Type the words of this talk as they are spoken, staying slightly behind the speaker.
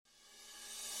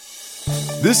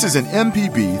This is an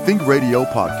MPB Think Radio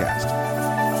podcast.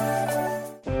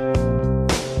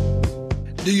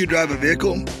 Do you drive a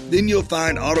vehicle? Then you'll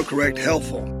find AutoCorrect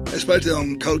helpful, especially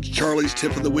on Coach Charlie's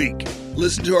Tip of the Week.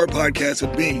 Listen to our podcast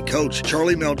with me, Coach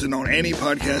Charlie Melton, on any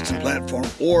podcasting platform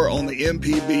or on the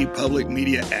MPB Public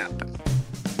Media app.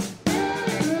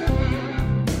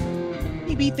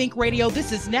 MPB Think Radio,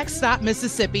 this is Next Stop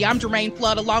Mississippi. I'm Jermaine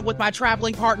Flood, along with my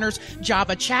traveling partners,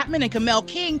 Java Chapman and Kamel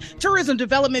King, Tourism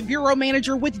Development Bureau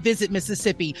Manager with Visit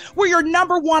Mississippi. We're your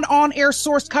number one on-air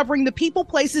source covering the people,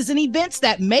 places, and events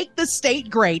that make the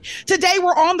state great. Today,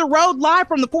 we're on the road live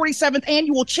from the 47th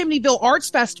Annual Chimneyville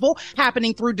Arts Festival,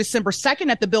 happening through December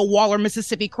 2nd at the Bill Waller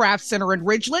Mississippi Crafts Center in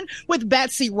Ridgeland with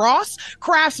Betsy Ross,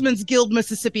 Craftsman's Guild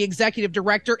Mississippi Executive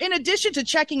Director, in addition to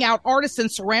checking out artist and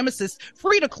ceramicist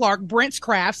Frida Clark, Brent's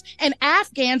Crafts, and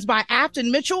Afghans by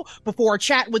Afton Mitchell, before a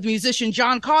chat with musician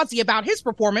John Causey about his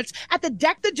performance at the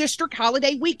Deck the District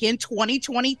Holiday Weekend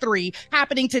 2023,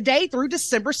 happening today through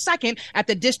December 2nd at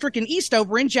the District in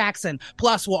Eastover in Jackson.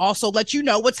 Plus, we'll also let you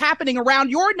know what's happening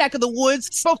around your neck of the woods.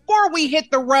 Before we hit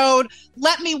the road,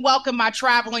 let me welcome my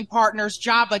traveling partners,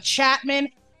 Java Chapman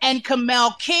and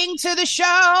Kamel King, to the show.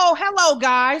 Hello,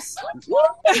 guys.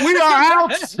 We are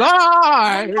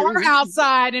outside. We're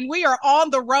outside, and we are on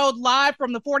the road live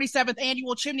from the 47th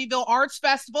Annual Chimneyville Arts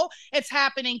Festival. It's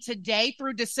happening today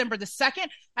through December the 2nd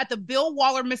at the Bill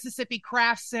Waller Mississippi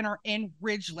Crafts Center in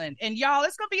Ridgeland. And y'all,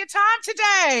 it's going to be a time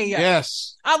today.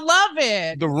 Yes. I love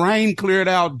it. The rain cleared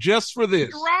out just for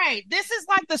this. Right. This is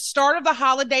like the start of the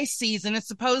holiday season. It's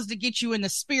supposed to get you in the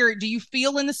spirit. Do you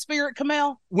feel in the spirit,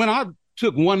 Kamel? When I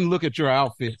took one look at your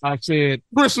outfit, I said,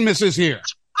 Christmas is here.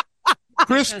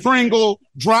 Kris Kringle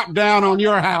dropped down on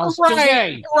your house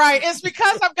today. Right. It's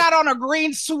because I've got on a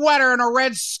green sweater and a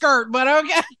red skirt, but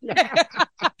okay.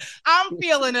 I'm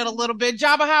feeling it a little bit.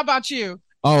 Java, how about you?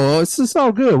 Oh, it's just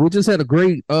all good. We just had a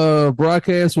great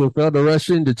broadcast with Elder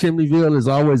Russian. The Chimneyville is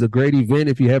always a great event.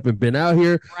 If you haven't been out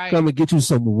here, come and get you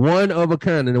some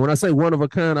one-of-a-kind. And when I say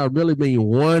one-of-a-kind, I really mean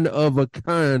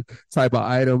one-of-a-kind type of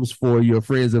items for your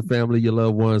friends and family, your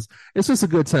loved ones. It's just a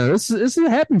good time. It's a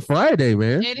happy Friday,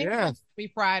 man. It is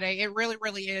Happy Friday. It really,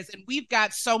 really is. And we've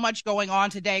got so much going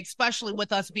on today, especially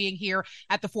with us being here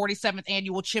at the 47th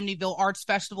Annual Chimneyville Arts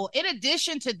Festival. In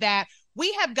addition to that,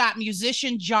 we have got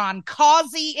musician John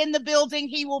Causey in the building.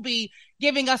 He will be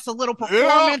giving us a little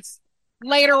performance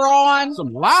later on.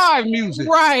 Some live music.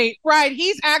 Right.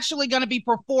 He's actually going to be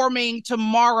performing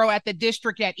tomorrow at the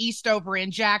District at Eastover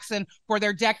in Jackson for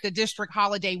their Deck the District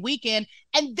Holiday Weekend.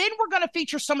 And then we're going to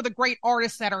feature some of the great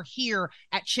artists that are here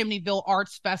at Chimneyville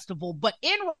Arts Festival. But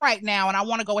in right now, and I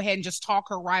want to go ahead and just talk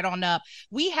her right on up,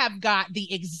 we have got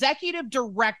the executive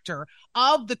director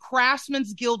of the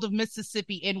Craftsman's Guild of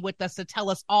Mississippi in with us to tell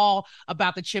us all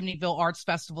about the Chimneyville Arts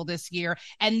Festival this year.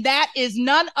 And that is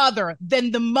none other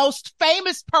than the most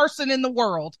famous person in the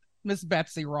world, Miss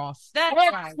Betsy Ross. That's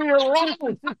right.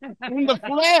 In the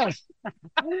flesh.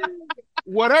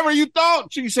 Whatever you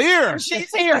thought, she's here.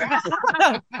 She's here.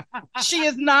 She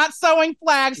is not sewing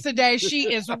flags today.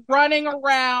 She is running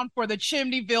around for the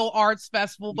Chimneyville Arts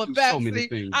Festival. But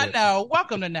Betsy, I know.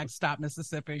 Welcome to Next Stop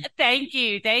Mississippi. Thank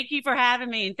you. Thank you for having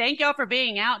me. And thank y'all for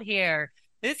being out here.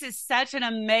 This is such an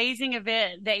amazing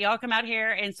event that y'all come out here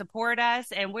and support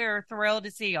us, and we're thrilled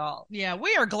to see y'all. Yeah,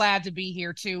 we are glad to be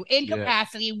here, too, in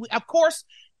capacity. Of course,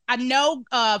 I know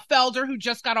Felder, who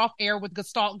just got off air with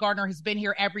Gestalt Gardner, has been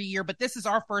here every year, but this is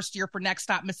our first year for Next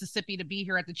Stop Mississippi to be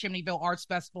here at the Chimneyville Arts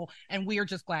Festival, and we are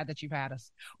just glad that you've had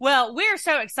us. Well, we're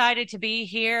so excited to be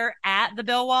here at the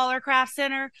Bill Waller Craft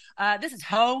Center. This is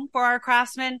home for our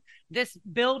craftsmen. This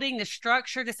building, the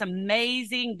structure, this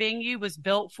amazing venue was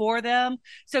built for them.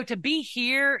 So to be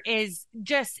here is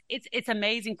just, it's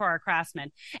amazing for our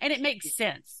craftsmen. And it makes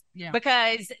sense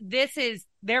because this is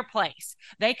their place.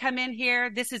 They come in here,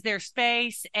 this is their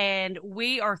space, and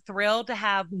we are thrilled to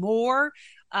have more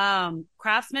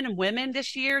craftsmen and women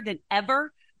this year than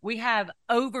ever. We have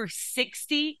over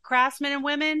 60 craftsmen and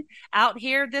women out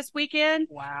here this weekend.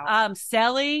 Wow.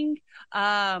 Selling,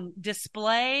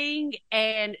 displaying,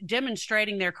 and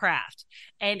demonstrating their craft.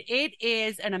 And it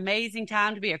is an amazing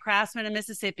time to be a craftsman in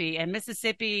Mississippi. And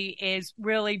Mississippi is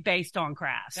really based on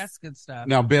crafts. That's good stuff.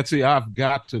 Now, Betsy, I've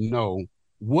got to know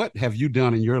what have you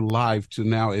done in your life to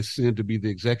now ascend to be the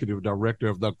executive director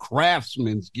of the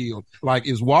Craftsman's Guild? Like,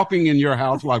 is walking in your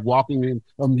house like walking in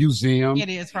a museum? It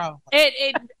is probably.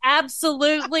 It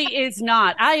absolutely is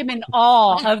not. I am in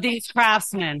awe of these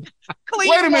craftsmen.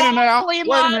 Wait a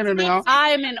minute now. I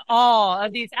am in awe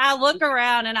of these. I look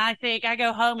around and I think I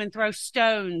go home and throw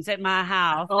stones at my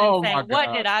house and say,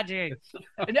 what did I do?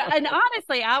 And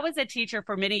honestly, I was a teacher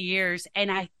for many years,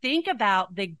 and I think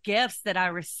about the gifts that I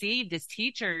received as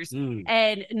teachers,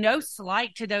 and no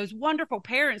slight to those wonderful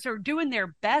parents who are doing their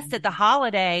best at the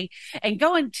holiday and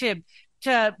going to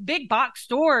big box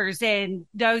stores and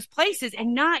those places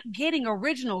and not getting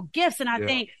original gifts. And I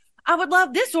think I would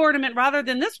love this ornament rather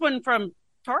than this one from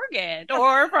Target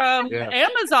or from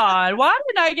Amazon. Why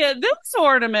didn't I get this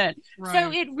ornament? Right.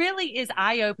 So it really is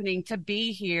eye-opening to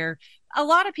be here. A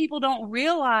lot of people don't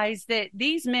realize that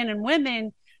these men and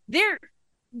women, they're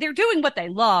doing what they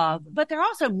love, but they're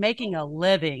also making a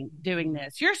living doing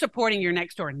this. You're supporting your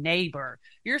next door neighbor.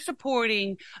 You're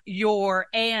supporting your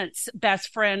aunt's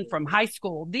best friend from high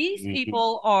school. These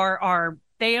people are our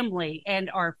family and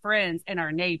our friends and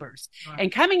our neighbors. Right.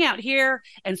 And coming out here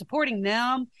and supporting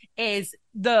them is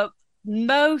the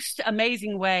most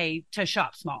amazing way to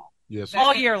shop small. Yes.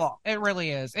 All year long. It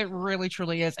really is. It really,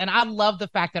 truly is. And I love the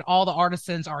fact that all the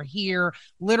artisans are here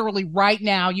literally right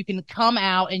now. You can come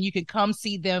out and you can come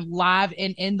see them live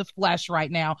and in the flesh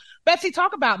right now. Betsy,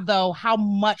 talk about, though, how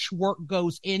much work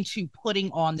goes into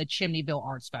putting on the Chimneyville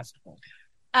Arts Festival.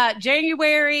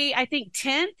 January, I think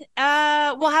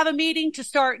 10th, we'll have a meeting to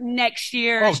start next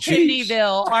year's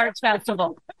Chimneyville Arts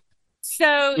Festival.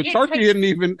 So the turkey isn't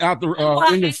even out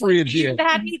in the fridge yet. You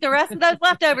have to eat the rest of those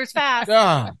leftovers fast.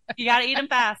 You got to eat them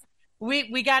fast.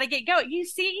 We got to get going. You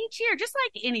see each year, just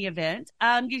like any event,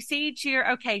 you see each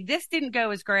year, okay, this didn't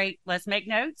go as great. Let's make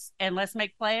notes and let's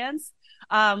make plans.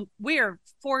 We are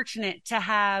fortunate to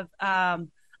have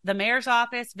the mayor's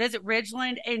office, Visit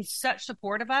Ridgeland, in such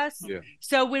support of us. Yeah.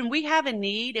 So when we have a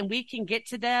need and we can get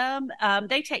to them,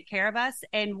 they take care of us.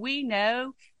 And we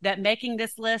know that making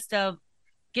this list of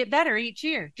get better each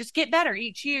year, just get better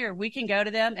each year, we can go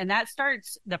to them. And that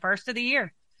starts the first of the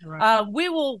year. Right. We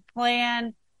will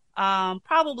plan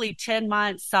probably 10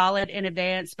 months solid in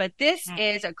advance, but this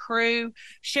is a crew.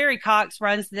 Sherry Cox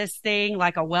runs this thing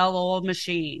like a well-oiled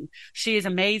machine. She is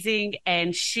amazing,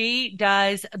 and she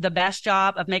does the best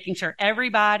job of making sure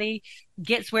everybody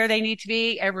gets where they need to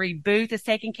be. Every booth is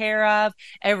taken care of.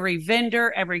 Every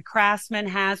vendor, every craftsman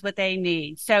has what they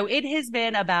need. So it has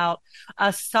been about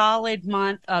a solid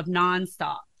month of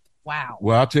nonstop. Wow.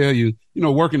 Well, I'll tell you,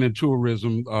 working in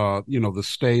tourism, the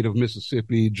state of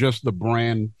Mississippi, just the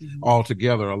brand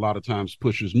altogether, a lot of times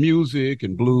pushes music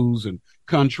and blues and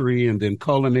country and then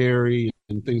culinary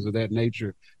and things of that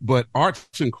nature. But arts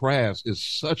and crafts is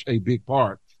such a big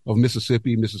part of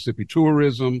Mississippi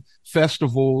tourism,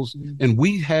 festivals, and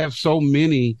we have so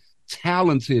many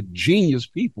talented, genius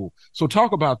people. So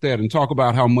talk about that and talk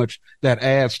about how much that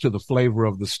adds to the flavor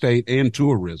of the state and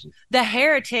tourism. The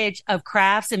heritage of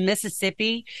crafts in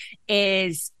Mississippi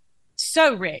is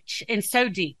so rich and so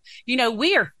deep.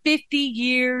 We are 50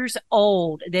 years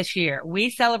old this year. We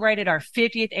celebrated our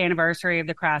 50th anniversary of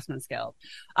the Craftsman's Guild.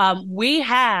 We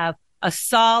have a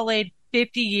solid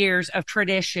 50 years of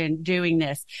tradition doing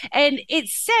this. And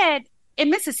it's said in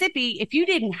Mississippi, if you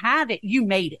didn't have it, you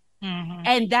made it. Mm-hmm.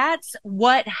 And that's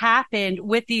what happened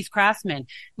with these craftsmen.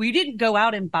 We didn't go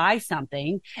out and buy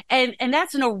something. And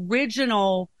that's an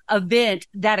original event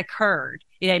that occurred.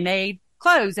 They made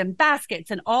clothes and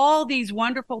baskets and all these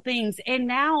wonderful things. And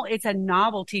now it's a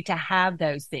novelty to have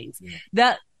those things.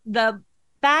 Yeah. The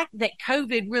fact that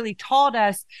COVID really taught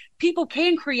us people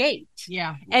can create.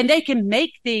 Yeah. And they can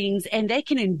make things and they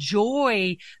can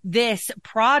enjoy this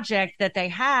project that they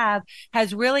have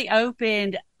has really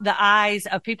opened the eyes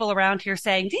of people around here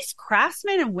saying these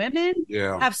craftsmen and women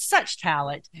have such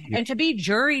talent. Yeah. And to be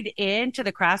juried into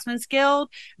the Craftsman's Guild,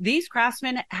 these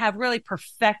craftsmen have really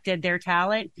perfected their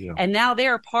talent. Yeah. And now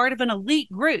they're part of an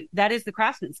elite group that is the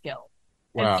Craftsman's Guild.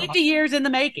 Wow. And 50 years in the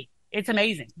making. It's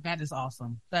amazing. That is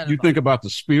awesome. Think about the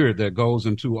spirit that goes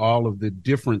into all of the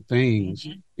different things.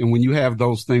 Mm-hmm. And when you have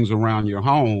those things around your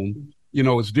home,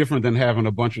 it's different than having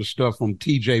a bunch of stuff from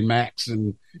TJ Maxx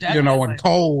and, and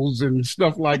Kohl's and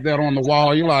stuff like that on the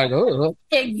wall. You're like,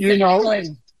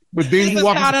 exactly. But then you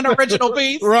walk out an original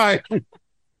piece. Right.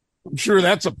 I'm sure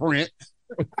that's a print.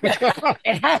 And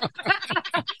that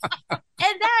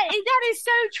is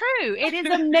so true. It is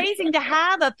amazing to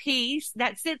have a piece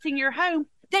that sits in your home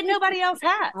that nobody else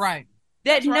has. Right.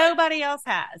 Nobody else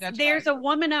has. There's a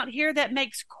woman out here that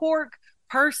makes cork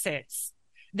purses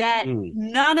that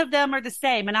none of them are the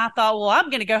same. And I thought, well, I'm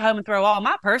going to go home and throw all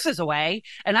my purses away,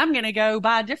 and I'm going to go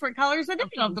buy different colors of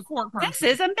the court purses.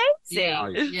 This is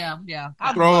amazing. Yeah.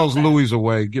 Throw those Louis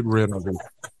away. Get rid of them.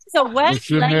 So what?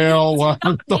 Chanel,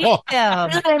 you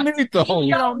don't need those.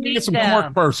 You don't need Get some them.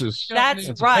 court purses. That's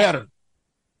it's right. Better.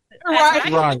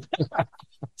 Right.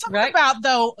 Talk Right. about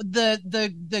though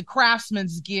the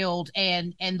Craftsman's Guild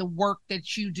and the work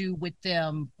that you do with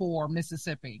them for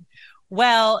Mississippi.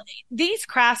 Well, these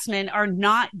craftsmen are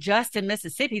not just in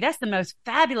Mississippi. That's the most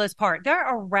fabulous part.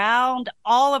 They're around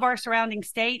all of our surrounding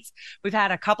states. We've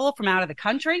had a couple from out of the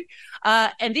country.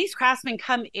 And these craftsmen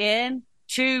come in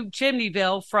to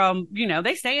Chimneyville from,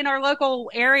 they stay in our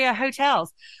local area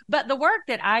hotels. But the work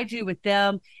that I do with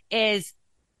them is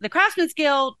the Craftsman's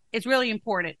Guild is really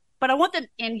important. But I want them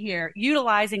in here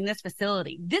utilizing this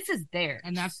facility. This is theirs.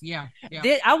 And that's,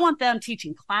 I want them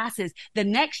teaching classes. The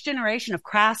next generation of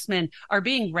craftsmen are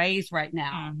being raised right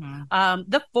now. Mm-hmm.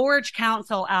 The Forge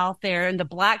Council out there and the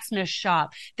blacksmith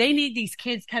shop, they need these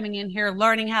kids coming in here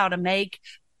learning how to make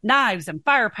knives and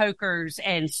fire pokers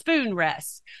and spoon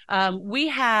rests. We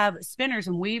have spinners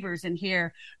and weavers in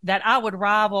here that I would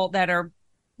rival, that are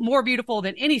more beautiful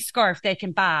than any scarf they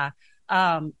can buy.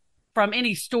 From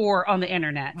any store on the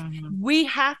internet. Mm-hmm. We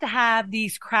have to have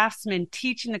these craftsmen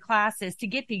teaching the classes to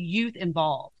get the youth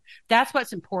involved. That's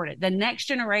what's important. The next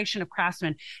generation of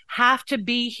craftsmen have to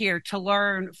be here to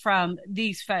learn from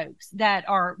these folks that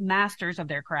are masters of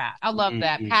their craft. I love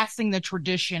that. Passing the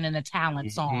tradition and the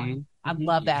talents on. I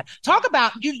love that. Talk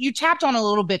about, you tapped on a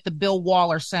little bit the Bill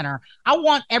Waller Center. I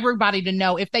want everybody to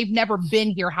know, if they've never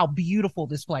been here, how beautiful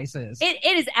this place is. It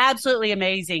is absolutely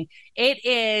amazing.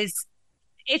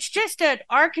 It's just an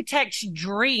architect's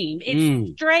dream.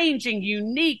 It's strange and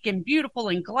unique and beautiful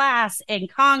and glass and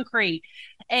concrete.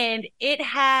 And it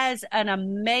has an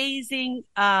amazing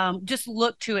just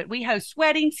look to it. We host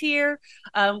weddings here.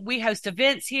 We host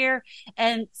events here.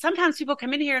 And sometimes people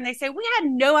come in here and they say, we had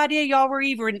no idea y'all were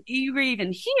even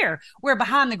here. We're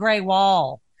behind the gray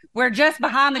wall. We're just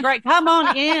behind the gray. Come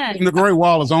on in. And the gray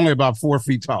wall is only about 4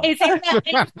 feet tall. It's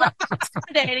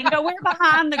intimidating, but we're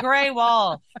behind the gray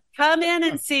wall. Come in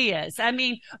and see us. I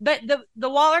mean, but the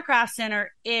Waller Craft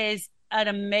Center is an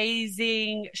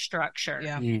amazing structure.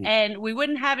 Yeah. And we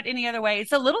wouldn't have it any other way.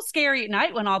 It's a little scary at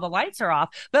night when all the lights are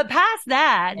off, but past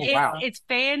that, it's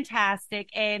fantastic.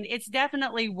 And it's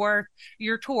definitely worth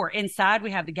your tour. Inside,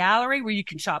 we have the gallery where you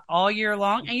can shop all year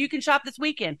long, and you can shop this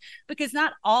weekend, because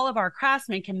not all of our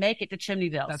craftsmen can make it to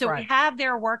Chimneyville. That's so right. We have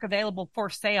their work available for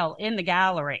sale in the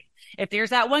gallery. If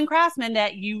there's that one craftsman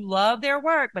that you love their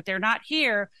work, but they're not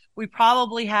here, we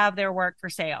probably have their work for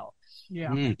sale.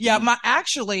 Yeah. Yeah.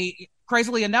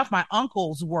 Crazily enough, my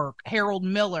uncle's work, Harold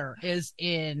Miller, is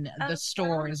in the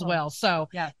store as well. So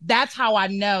that's how I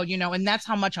know, and that's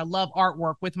how much I love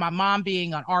artwork. With my mom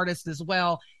being an artist as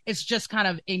well, it's just kind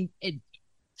of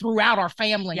throughout our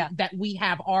family that we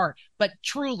have art. But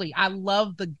truly, I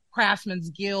love the Craftsman's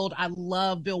Guild. I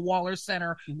love Bill Waller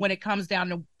Center when it comes down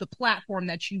to the platform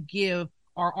that you give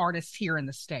our artists here in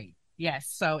the state. Yes.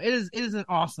 So it is an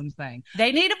awesome thing.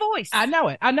 They need a voice. I know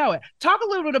it. Talk a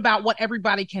little bit about what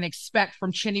everybody can expect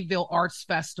from Chimneyville Arts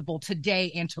Festival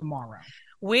today and tomorrow.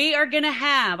 We are going to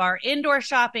have our indoor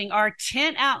shopping. Our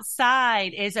tent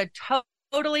outside is a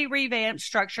totally revamped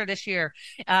structure this year.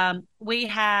 We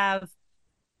have,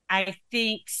 I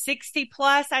think, 60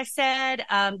 plus,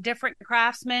 different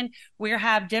craftsmen. We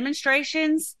have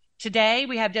demonstrations today.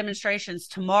 We have demonstrations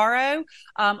tomorrow.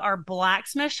 Our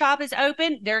blacksmith shop is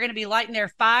open. They're going to be lighting their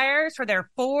fires for their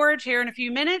forge here in a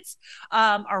few minutes.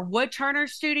 Our wood turner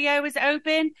studio is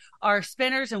open. Our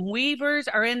spinners and weavers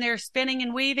are in there spinning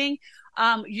and weaving.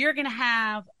 You're going to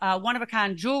have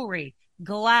one-of-a-kind jewelry,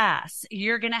 glass.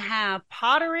 You're going to have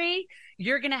pottery.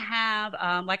 You're going to have,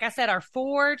 like I said, our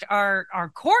forge,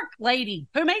 our cork lady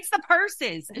who makes the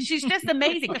purses. She's just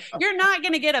amazing. You're not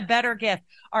going to get a better gift.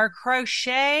 Our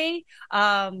crochet.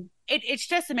 It's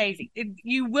just amazing.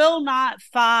 You will not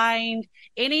find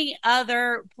any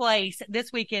other place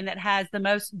this weekend that has the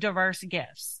most diverse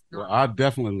gifts. Well, I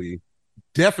definitely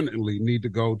need to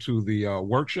go to the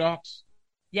workshops.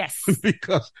 Yes.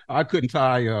 Because I couldn't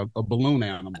tie a balloon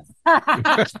animal.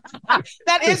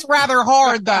 That is rather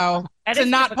hard, though, to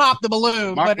not pop the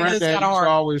balloon. My but it is granddad kind of hard.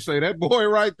 always say, that boy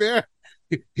right there,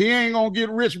 he ain't going to get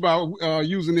rich by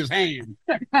using his hand.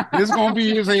 It's going to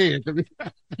be his head.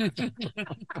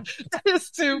 That is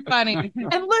too funny.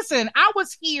 And listen, I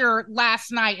was here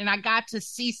last night and I got to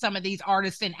see some of these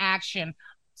artists in action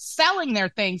selling their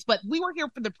things, but we were here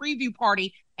for the preview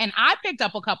party and I picked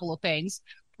up a couple of things.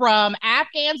 from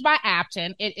Afghans by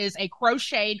Afton. It is a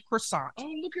crocheted croissant.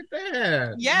 Oh, look at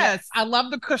that. Yes, I love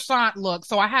the croissant look.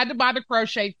 So I had to buy the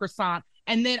crocheted croissant.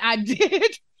 And then I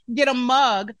did get a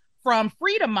mug from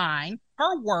Frida Mine,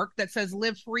 her work that says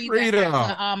Live Free.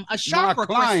 Frida, a chakra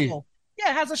crystal.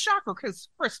 Yeah, it has a chakra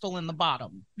crystal in the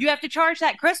bottom. You have to charge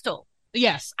that crystal.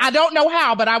 Yes, I don't know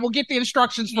how, but I will get the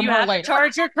instructions from her later.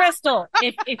 Charge your crystal.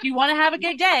 if you want to have a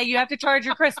good day, you have to charge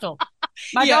your crystal.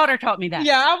 My daughter taught me that.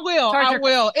 Yeah, I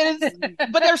will. It is,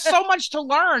 but there's so much to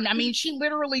learn. I mean, she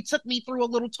literally took me through a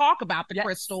little talk about the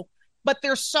crystal, but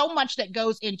there's so much that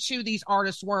goes into these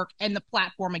artists' work, and the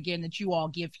platform again that you all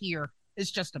give here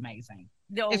is just amazing.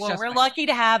 We're lucky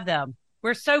to have them.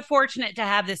 We're so fortunate to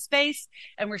have this space,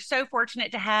 and we're so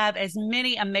fortunate to have as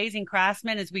many amazing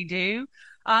craftsmen as we do.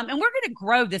 And we're going to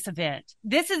grow this event.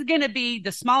 This is going to be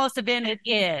the smallest event it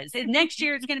is. And next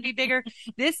year it's going to be bigger.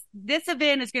 This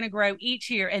event is going to grow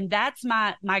each year. And that's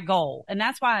my goal. And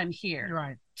that's why I'm here.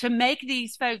 Right. To make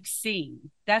these folks sing.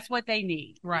 That's what they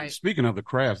need. Right. Speaking of the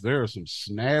crafts, there are some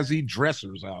snazzy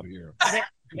dressers out here.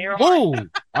 Oh,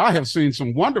 I have seen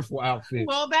some wonderful outfits.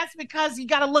 Well, that's because you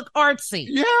got to look artsy.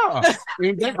 Yeah.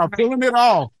 And they are pulling it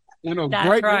off.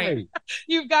 Great way.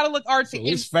 You've got to look artsy. So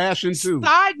it's fashion too.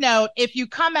 Side note, if you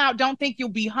come out, don't think you'll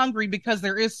be hungry because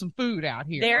there is some food out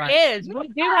here. There is. We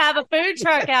do have a food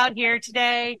truck out here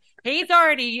today. He's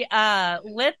already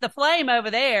lit the flame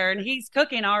over there and he's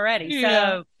cooking already.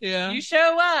 Yeah, so you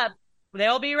show up,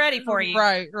 they'll be ready for you.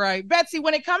 Right. Betsy,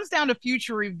 when it comes down to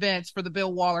future events for the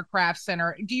Bill Waller Craft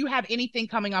Center, do you have anything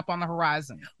coming up on the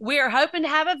horizon? We're hoping to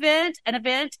have an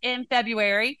event in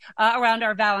February around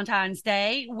our Valentine's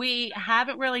Day. We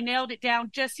haven't really nailed it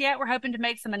down just yet. We're hoping to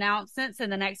make some announcements in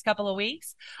the next couple of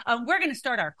weeks. We're going to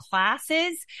start our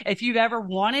classes. If you've ever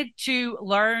wanted to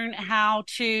learn how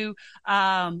to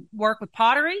work with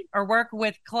pottery or work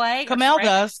with clay. Kamel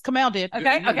does. Kamel did.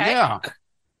 Okay.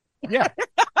 Yeah.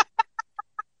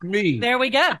 Me. There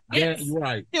we go. Yes. Yeah,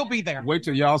 right. He'll be there. Wait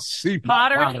till y'all see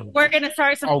pottery. We're going to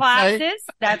start some classes.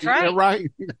 That's right. Yeah,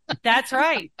 right. That's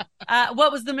right.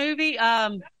 What was the movie?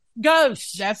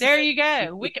 Ghost. There you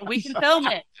go. We can film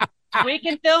it. We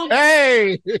can film it.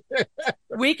 Hey.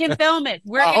 We can film it.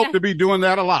 I hope to be doing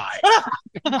that alive.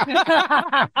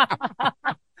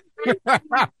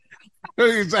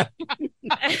 Exactly.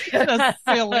 That's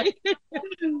silly.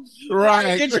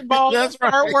 Right. Get your balls and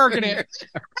start working it.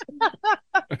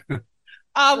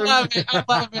 I love it.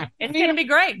 It's going to be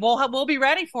great. We'll be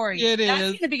ready for you. That's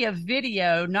going to be a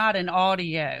video, not an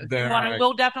audio.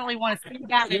 We'll definitely want to see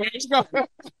that.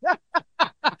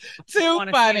 Too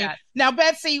funny. Now,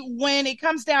 Betsy, when it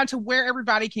comes down to where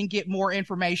everybody can get more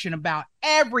information about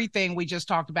everything we just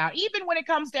talked about, even when it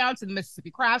comes down to the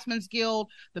Mississippi Craftsmen's Guild,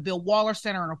 the Bill Waller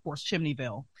Center, and of course,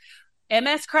 Chimneyville.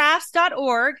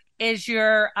 mscrafts.org is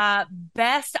your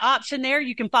best option there.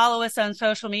 You can follow us on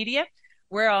social media.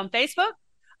 We're on Facebook.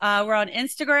 We're on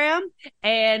Instagram.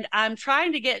 And I'm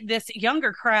trying to get this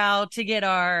younger crowd to get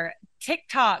our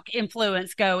TikTok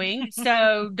influence going.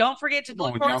 So don't forget to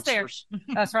look for us there.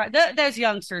 That's right. Those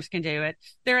youngsters can do it.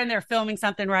 They're in there filming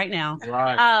something right now.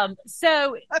 Right.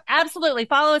 So absolutely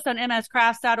follow us on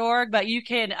mscrafts.org, but you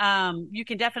can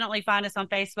definitely find us on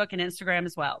Facebook and Instagram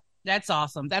as well. That's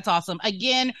awesome.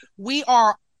 Again, we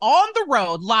are on the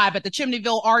road live at the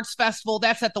Chimneyville Arts Festival.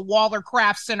 That's at the Waller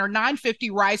Craft Center,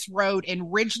 950 Rice Road in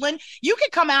Ridgeland. You can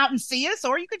come out and see us,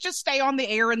 or you could just stay on the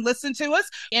air and listen to us.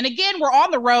 And again, we're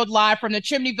on the road live from the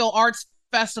Chimneyville Arts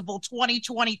Festival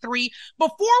 2023.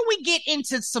 Before we get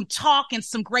into some talk and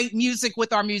some great music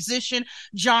with our musician,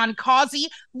 John Causey,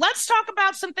 let's talk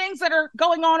about some things that are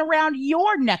going on around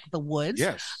your neck of the woods.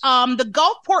 Yes. The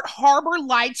Gulfport Harbor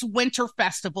Lights Winter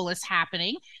Festival is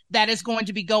happening. That is going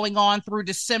to be going on through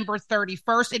December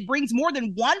 31st. It brings more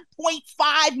than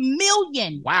 1.5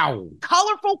 million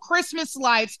colorful Christmas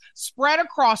lights spread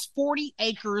across 40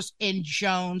 acres in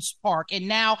Jones Park. And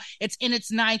now it's in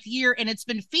its 9th year, and it's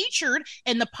been featured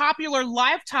in the popular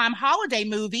Lifetime holiday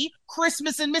movie,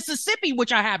 Christmas in Mississippi,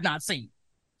 which I have not seen.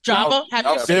 Java, have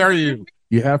you seen it?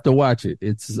 You have to watch it.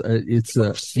 It's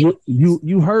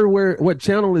you heard what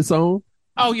channel it's on?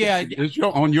 Oh yeah, it's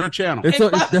on your channel. That's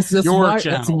your channel.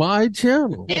 That's my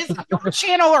channel. Is it your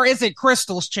channel or is it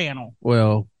Crystal's channel?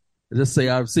 Well, just say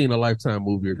I've seen a Lifetime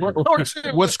movie.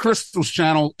 What's Crystal's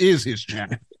channel is his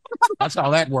channel. That's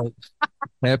how that works.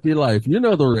 Happy life. You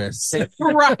know the rest.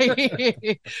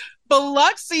 Right.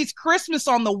 Biloxi's Christmas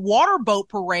on the Waterboat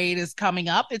Parade is coming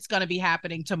up. It's going to be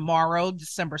happening tomorrow,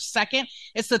 December 2nd.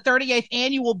 It's the 38th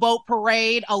annual boat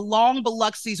parade along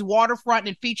Biloxi's waterfront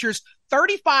and features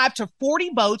 35 to 40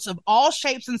 boats of all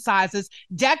shapes and sizes,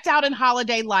 decked out in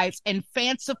holiday lights and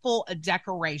fanciful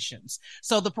decorations.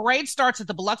 So the parade starts at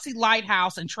the Biloxi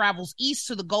Lighthouse and travels east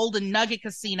to the Golden Nugget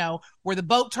Casino, where the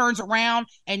boat turns around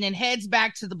and then heads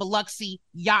back to the Biloxi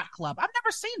Yacht Club. I've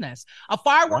never seen this. A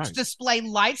fireworks display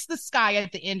lights the sky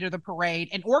at the end of the parade,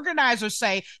 and organizers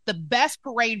say the best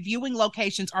parade viewing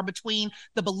locations are between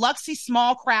the Biloxi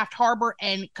Small Craft Harbor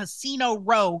and Casino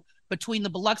Row, between the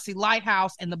Biloxi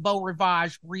Lighthouse and the Beau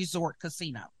Rivage Resort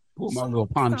Casino. Pull my little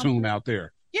pontoon out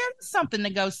there. Yeah, something to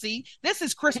go see. This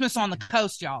is Christmas on the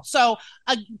coast, y'all. So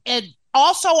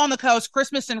also on the coast,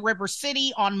 Christmas in River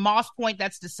City on Moss Point,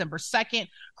 that's December 2nd.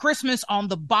 Christmas on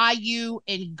the Bayou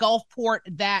in Gulfport,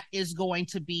 that is going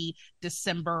to be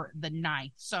December the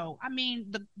 9th. So, I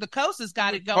mean, the coast has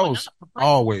got it going coast up.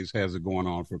 always has it going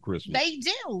on for Christmas. They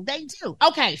do.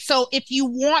 Okay, so if you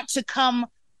want to come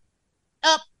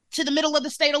up to the middle of the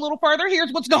state a little further,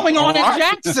 here's what's going on in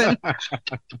Jackson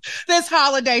this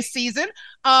holiday season.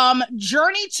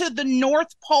 Journey to the North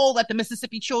Pole at the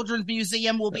Mississippi Children's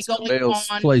Museum will be going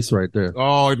on. Place right there.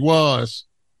 Oh, it was.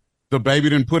 The baby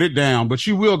didn't put it down, but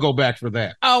she will go back for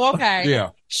that. Oh, okay.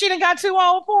 Yeah. She done got too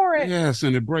old for it. Yes,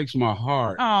 and it breaks my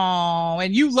heart. Oh,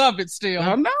 and you love it still.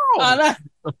 I know.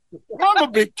 I'm a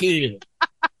big kid.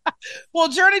 Well,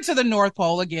 Journey to the North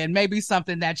Pole, again, may be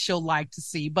something that she'll like to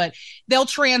see, but they'll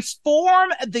transform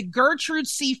the Gertrude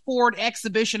C. Ford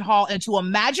Exhibition Hall into a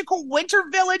magical winter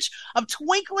village of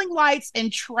twinkling lights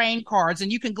and train cars,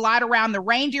 and you can glide around the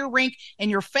reindeer rink in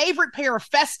your favorite pair of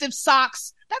festive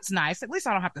socks. That's nice. At least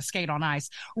I don't have to skate on ice.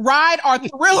 You can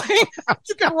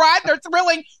ride their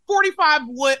thrilling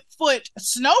 45-foot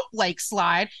snowflake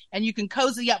slide, and you can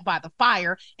cozy up by the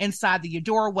fire inside the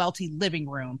Eudora Welty living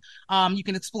room. You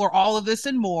can explore all of this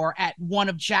and more at one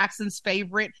of Jackson's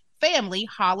favorite family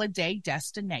holiday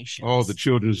destinations. Oh, the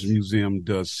Children's Museum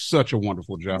does such a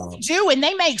wonderful job. They do, and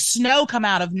they make snow come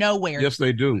out of nowhere. Yes,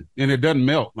 they do. And it doesn't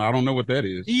melt. I don't know what that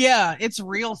is. Yeah, it's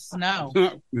real snow.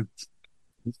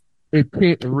 It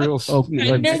can't real snow.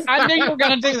 I knew you were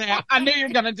going to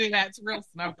do that. It's real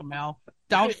snow, Camille.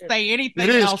 Don't say anything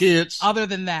else kids. other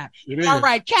than that. All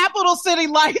right. Capital City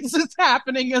Lights is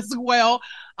happening as well.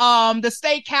 The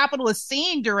state capitol is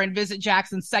seen during Visit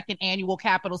Jackson's second annual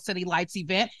Capital City Lights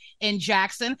event in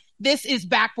Jackson. This is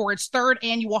back for its third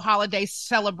annual holiday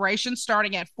celebration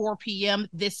starting at 4 p.m.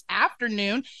 this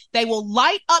afternoon. They will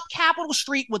light up Capitol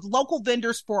Street with local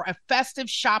vendors for a festive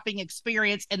shopping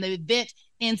experience, and the event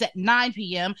ends at 9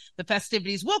 p.m. The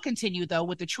festivities will continue, though,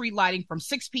 with the tree lighting from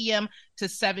 6 p.m. to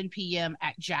 7 p.m.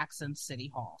 at Jackson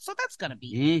City Hall. So that's going to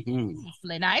be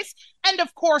awfully nice. And,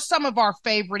 of course, some of our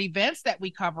favorite events that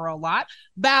we cover a lot.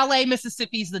 Ballet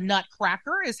Mississippi's The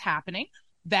Nutcracker is happening.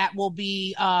 That will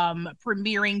be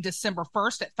premiering December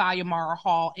 1st at Thalliamara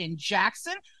Hall in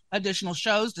Jackson. Additional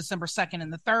shows December 2nd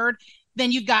and the 3rd.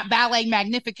 Then you've got Ballet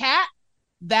Magnificat.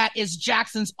 That is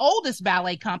Jackson's oldest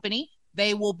ballet company.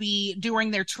 They will be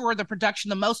doing their tour of the production,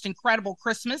 The Most Incredible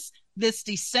Christmas, this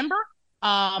December.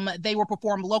 They will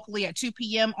perform locally at 2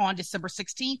 p.m. on December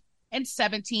 16th and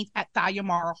 17th at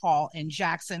Thalliamara Hall in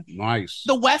Jackson. Nice.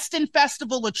 The Weston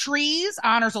Festival of Trees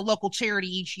honors a local charity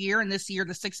each year, and this year,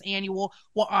 the 6th annual,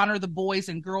 will honor the Boys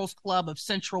and Girls Club of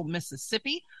Central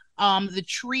Mississippi. The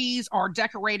trees are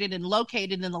decorated and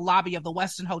located in the lobby of the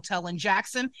Weston Hotel in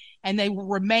Jackson, and they will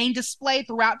remain displayed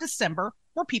throughout December,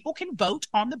 where people can vote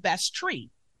on the best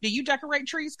tree. Do you decorate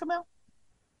trees, Camille?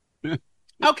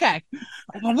 Okay.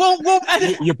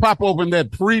 You pop open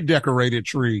that pre-decorated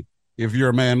tree if you're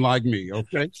a man like me,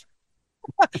 okay?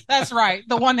 That's right.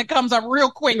 The one that comes up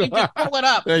real quick. You can pull it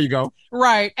up. There you go.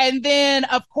 Right. And then,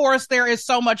 of course, there is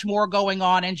so much more going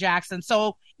on in Jackson.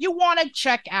 So you want to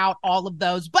check out all of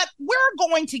those. But we're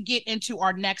going to get into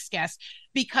our next guest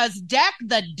because Deck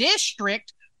the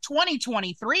District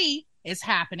 2023 is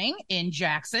happening in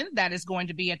Jackson. That is going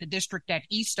to be at the district at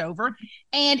Eastover.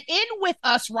 And in with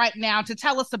us right now to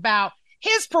tell us about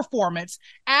his performance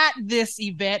at this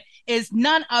event is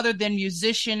none other than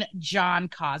musician John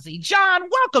Causey. John,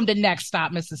 welcome to Next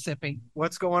Stop Mississippi.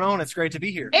 What's going on? It's great to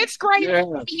be here. It's great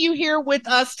having you here with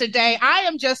us today. I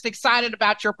am just excited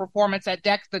about your performance at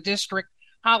Deck the District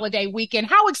holiday weekend.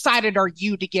 How excited are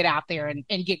you to get out there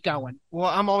and get going? Well,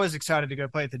 I'm always excited to go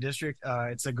play at the district.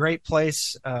 It's a great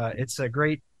place. It's a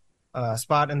great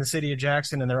spot in the city of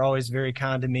Jackson, and they're always very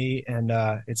kind to me, and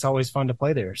it's always fun to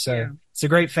play there. So It's a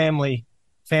great family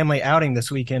outing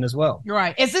this weekend as well. You're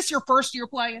right. Is this your first year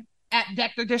playing at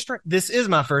Deck the District? This is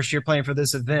my first year playing for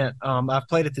this event. I've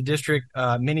played at the district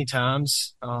many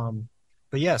times.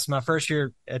 But yes, my first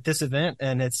year at this event,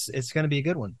 and it's going to be a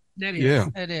good one. It is.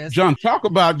 It is. John, talk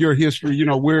about your history.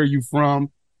 Where are you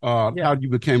from? how you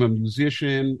became a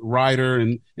musician, writer,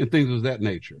 and things of that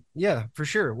nature. Yeah, for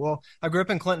sure. Well, I grew up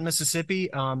in Clinton, Mississippi.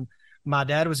 My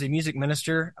dad was a music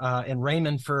minister in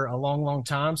Raymond for a long, long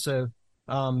time. So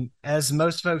as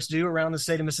most folks do around the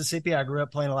state of Mississippi, I grew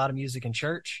up playing a lot of music in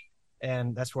church,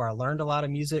 and that's where I learned a lot of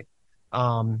music.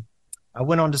 I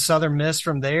went on to Southern Miss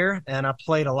from there, and I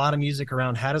played a lot of music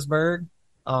around Hattiesburg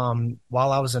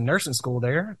while I was in nursing school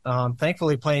there.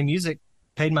 Thankfully, playing music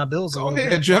paid my bills a little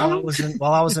bit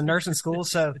while I was in nursing school.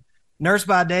 So nurse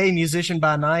by day, musician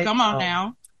by night. Come on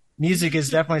now. Music is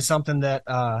definitely something that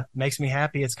makes me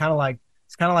happy. It's kind of like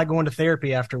going to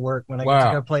therapy after work when I get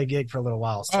to go play a gig for a little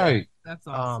while. So, right. That's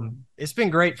awesome. It's been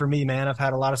great for me, man. I've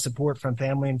had a lot of support from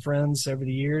family and friends over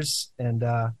the years, and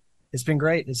it's been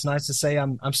great. It's nice to say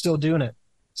I'm still doing it.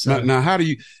 So now how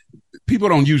do people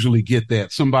don't usually get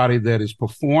that, somebody that is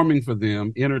performing for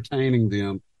them, entertaining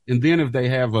them, and then if they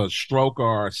have a stroke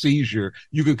or a seizure,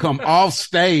 you can come off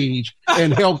stage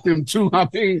and help them too. I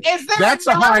mean, that's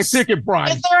a high ticket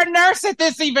price. Is there a nurse at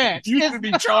this event? You should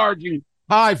be charging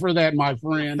high for that, my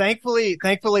friend. Thankfully,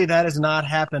 that has not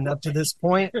happened up to this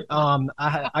point.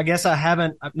 I guess I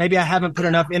haven't put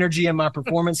enough energy in my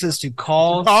performances to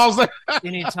cause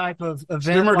any type of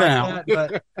event like down.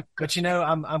 that. But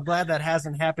I'm glad that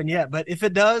hasn't happened yet. But if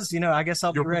it does, I guess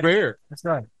I'll be ready. Prepared. That's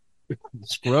right.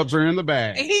 Scrubs are in the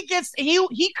bag.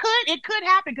 It could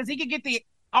happen because he could get the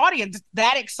audience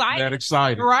that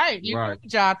excited. Right. Right.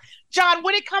 John,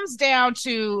 when it comes down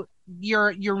to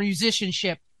your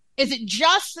musicianship, is it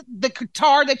just the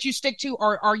guitar that you stick to,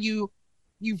 or are you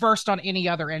versed on any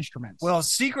other instruments? Well,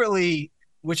 secretly,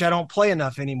 which I don't play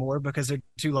enough anymore because they're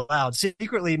too loud.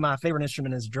 Secretly, my favorite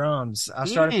instrument is drums. I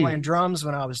started playing drums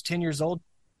when I was 10 years old.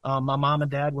 My mom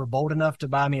and dad were bold enough to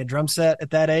buy me a drum set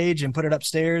at that age and put it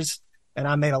upstairs. And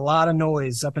I made a lot of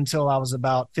noise up until I was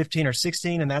about 15 or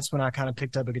 16. And that's when I kind of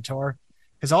picked up a guitar,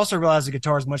 because I also realized the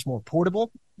guitar is much more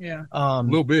portable. Yeah. A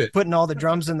little bit. Putting all the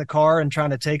drums in the car and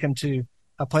trying to take them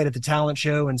I played at the talent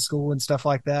show in school and stuff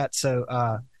like that. So,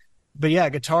 but yeah,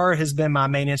 guitar has been my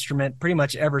main instrument pretty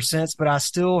much ever since, but I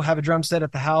still have a drum set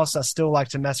at the house. I still like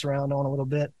to mess around on a little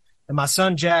bit. And my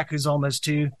son, Jack, who's almost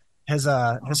 2, has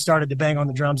started to bang on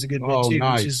the drums a good bit too,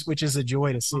 nice. which is a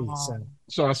joy to see.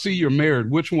 So I see you're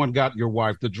married. Which one got your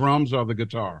wife, the drums or the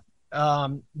guitar? Say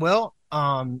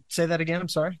that again. I'm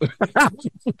sorry.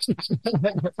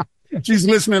 She's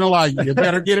listening a lot. You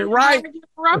better get it right.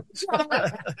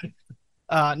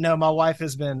 No, my wife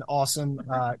has been awesome.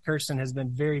 Kirsten has been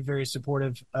very, very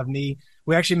supportive of me.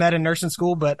 We actually met in nursing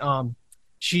school, but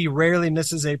she rarely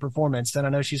misses a performance. And I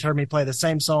know she's heard me play the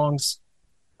same songs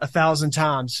 1,000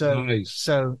 times. So, nice.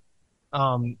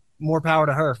 More power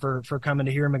to her for coming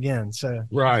to hear him again. So,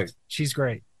 right. She's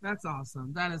great. That's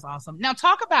awesome. That is awesome. Now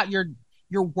talk about your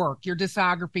work, your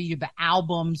discography, the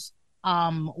albums,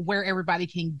 where everybody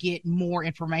can get more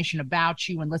information about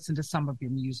you and listen to some of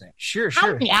your music. Sure.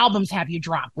 How many albums have you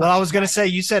dropped? Well, I was going to say,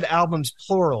 you said albums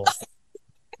plural.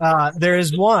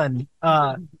 There's one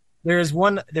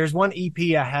EP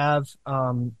I have,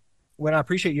 when I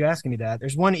appreciate you asking me that.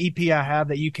 There's one EP I have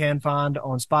that you can find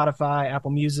on Spotify,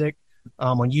 Apple Music,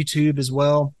 on YouTube as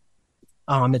well.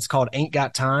 It's called Ain't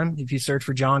Got Time. If you search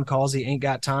for John Causey, Ain't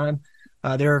Got Time,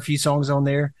 there are a few songs on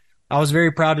there. I was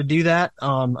very proud to do that.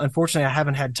 Unfortunately, I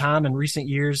haven't had time in recent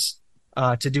years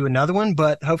to do another one,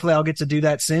 but hopefully I'll get to do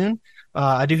that soon.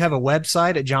 I do have a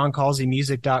website at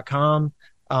johncauseymusic.com.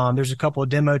 There's a couple of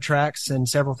demo tracks and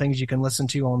several things you can listen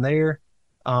to on there.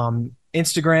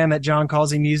 Instagram at John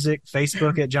Causey Music,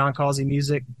 Facebook at John Causey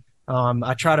Music.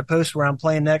 I try to post where I'm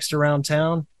playing next around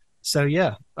town. So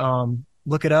yeah,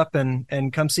 look it up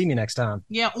and come see me next time.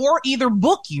 Yeah, or either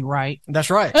book you, right? That's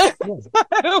right.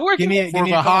 give me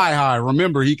a high.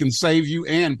 Remember, he can save you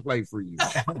and play for you.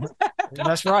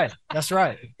 That's right.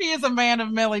 He is a man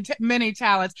of many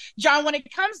talents. John, when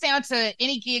it comes down to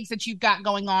any gigs that you've got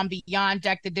going on beyond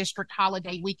Deck the District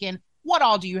holiday weekend, what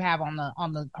all do you have on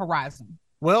the horizon?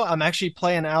 Well, I'm actually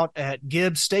playing out at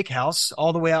Gibbs Steakhouse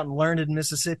all the way out in Learned,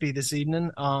 Mississippi this evening.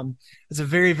 It's a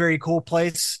very, very cool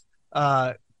place.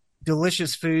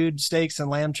 Delicious food, steaks and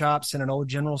lamb chops in an old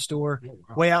general store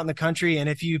way out in the country. And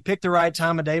if you pick the right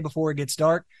time of day before it gets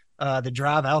dark, the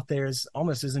drive out there is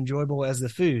almost as enjoyable as the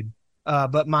food.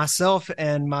 But myself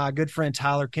and my good friend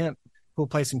Tyler Kemp, who will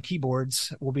play some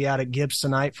keyboards, will be out at Gibbs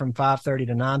tonight from 5:30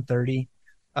 to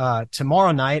 9:30.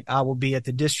 Tomorrow night, I will be at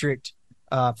the District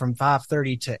from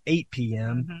 5:30 to 8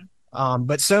 p.m. Mm-hmm.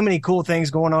 But so many cool things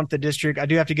going on at the District. I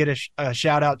do have to get a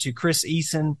shout out to Chris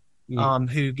Eason,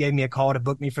 who gave me a call to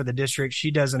book me for the District.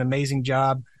 She does an amazing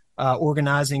job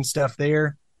organizing stuff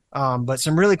there. But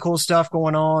some really cool stuff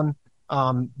going on.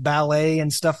 ballet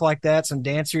and stuff like that, some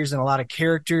dancers and a lot of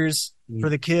characters for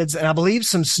the kids. And I believe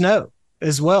some snow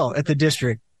as well at the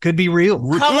district. Could be real.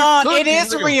 Come on, it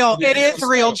is real. It is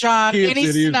real, John. Kids,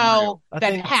 Any snow I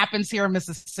that think- happens here in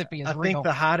Mississippi is I real. think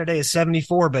the high today is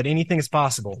 74, but anything is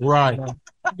possible. Right.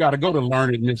 You got to go to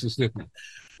Learn in Mississippi.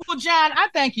 Well, John, I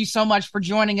thank you so much for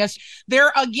joining us.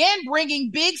 They're again bringing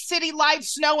big city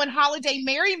lights, snow, and holiday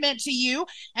merriment to you.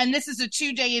 And this is a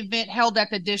 2-day event held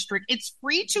at the district. It's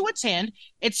free to attend.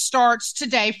 It starts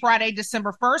today, Friday,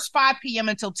 December 1st, 5 p.m.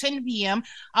 until 10 p.m.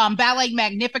 Ballet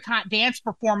Magnificat dance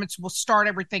performance will start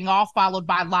everything off, followed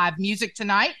by live music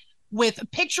tonight with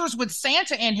pictures with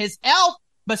Santa and his elf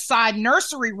beside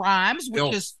nursery rhymes,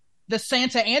 which is the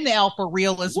Santa and the elf are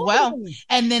real as well.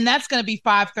 And then that's going to be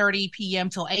 5:30 p.m.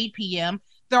 till 8 p.m.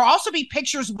 There'll also be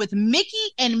pictures with Mickey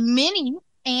and Minnie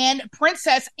and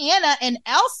Princess Anna and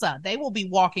Elsa. They will be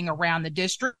walking around the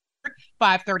district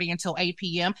 5:30 until 8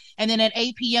 p.m. And then at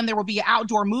 8 p.m. there will be an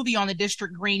outdoor movie on the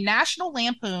district green, National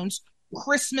Lampoon's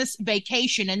Christmas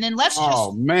Vacation. And then let's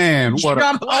Oh man, what a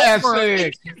jump over.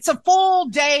 classic. It's a full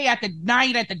day at the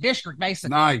night at the district, basically.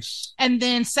 Nice. And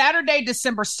then Saturday,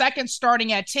 December 2nd,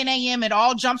 starting at 10 a.m., it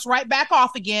all jumps right back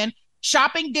off again.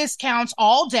 Shopping discounts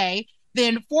all day.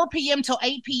 Then 4 p.m. till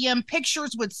 8 p.m.,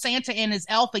 pictures with Santa and his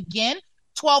elf again.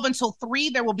 12 until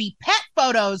 3, there will be pet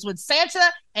photos with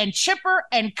Santa and Chipper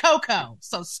and Coco.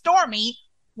 So Stormy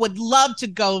would love to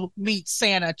go meet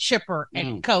Santa, Chipper,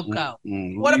 and Coco.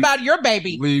 What about your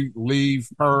baby? Leave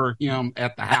him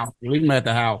at the house. Leave him at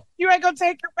the house. You ain't gonna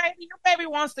take your baby? Your baby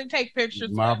wants to take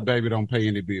pictures. My baby don't pay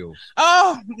any bills.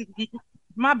 Oh,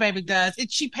 my baby does.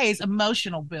 She pays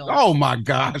emotional bills. Oh my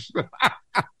gosh.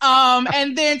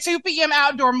 And then 2 p.m.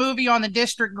 outdoor movie on the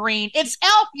district green. It's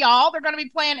Elf, y'all. They're gonna be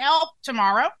playing Elf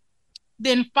tomorrow.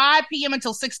 Then 5 p.m.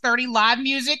 until 6:30, live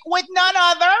music with none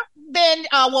other than,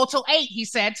 till 8, he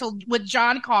said, with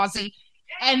John Causey.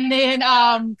 And then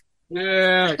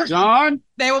Yeah, John.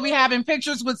 they will be having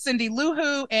pictures with Cindy Lou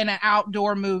Who and an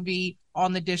outdoor movie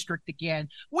on the district again.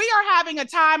 We are having a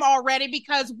time already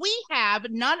because we have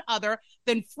none other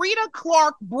than Frida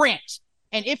Clark Brent.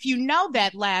 And if you know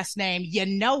that last name, you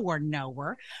know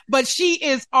her. But she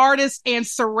is artist and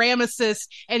ceramicist,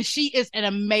 and she is an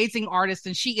amazing artist.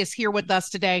 And she is here with us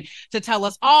today to tell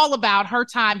us all about her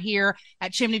time here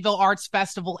at Chimneyville Arts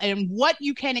Festival and what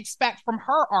you can expect from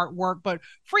her artwork. But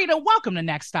Frida, welcome to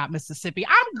Next Stop Mississippi.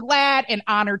 I'm glad and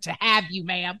honored to have you,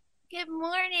 ma'am. Good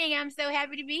morning. I'm so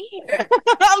happy to be here.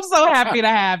 I'm so happy to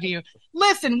have you.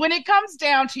 Listen, when it comes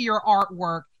down to your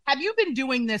artwork, have you been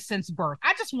doing this since birth?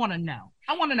 I just want to know.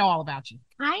 I want to know all about you.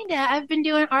 Kinda. I've been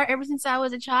doing art ever since I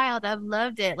was a child. I've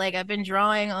loved it. Like, I've been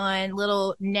drawing on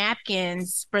little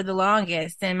napkins for the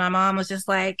longest. And my mom was just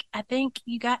like, I think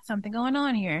you got something going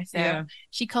on here. So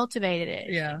she cultivated it.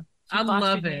 Yeah. She I love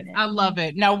fostered it. I love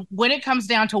it. Now, when it comes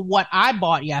down to what I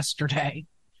bought yesterday,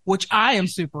 which I am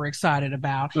super excited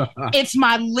about, it's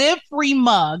my Live Free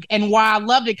mug. And why I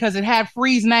loved it, because it had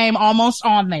Free's name almost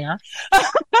on there.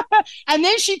 And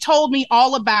then she told me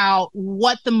all about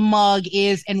what the mug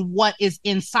is and what is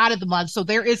inside of the mug. So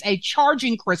there is a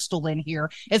charging crystal in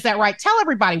here. Is that right? Tell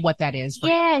everybody what that is.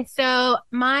 Yeah, so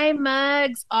my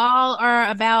mugs all are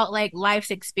about like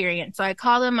life's experience. So I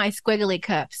call them my squiggly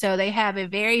cups. So they have a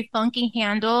very funky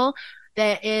handle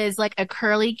that is like a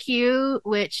curly Q,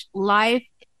 which life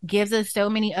gives us so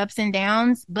many ups and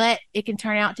downs, but it can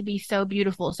turn out to be so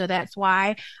beautiful. So that's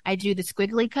why I do the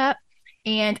squiggly cup.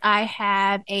 And I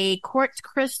have a quartz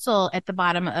crystal at the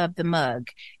bottom of the mug.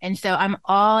 And so I'm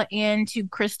all into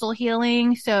crystal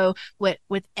healing. So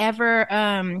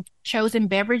whatever chosen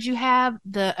beverage you have,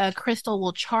 the crystal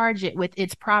will charge it with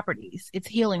its properties, its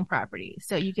healing properties.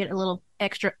 So you get a little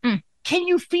extra. Can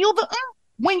you feel the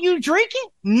when you drink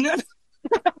it?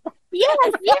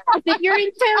 Yes. If you're in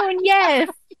tune, yes.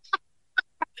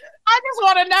 I just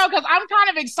want to know, because I'm kind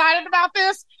of excited about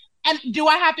this. And do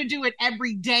I have to do it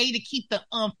every day to keep the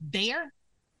there?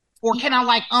 Or can I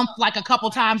like a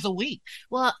couple times a week?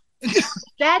 Well,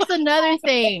 that's another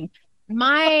thing.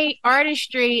 My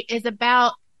artistry is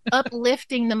about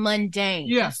uplifting the mundane.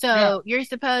 You're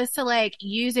supposed to like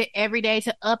use it every day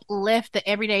to uplift the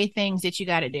everyday things that you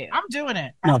got to do. I'm doing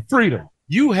it. Now, Frida,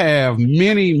 you have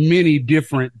many, many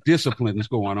different disciplines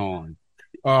going on.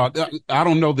 I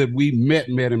don't know that we met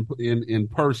in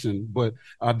person, but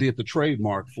I did the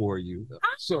trademark for you.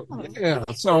 So, yeah.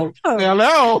 So,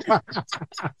 hello.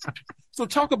 So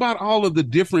talk about all of the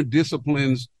different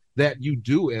disciplines that you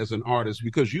do as an artist,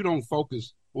 because you don't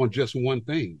focus on just one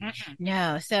thing.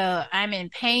 No, so I'm in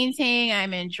painting,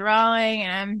 I'm in drawing,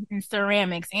 and I'm in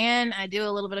ceramics, and I do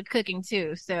a little bit of cooking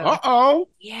too. So,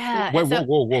 yeah. Wait,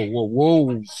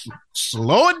 whoa.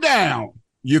 Slow it down.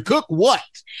 You cook what?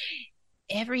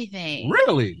 Everything.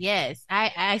 Really? Yes,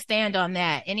 I stand on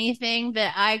that. Anything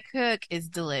that I cook is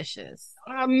delicious.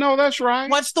 No, that's right.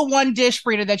 What's the one dish,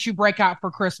 Frida, that you break out for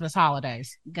Christmas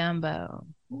holidays? Gumbo.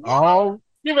 Oh,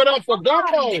 give it up for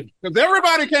gumbo, because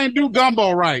everybody can't do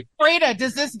gumbo right. Frida,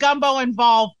 does this gumbo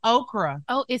involve okra?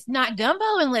 Oh, it's not gumbo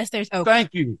unless there's okra. Thank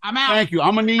you. I'm out. Thank you.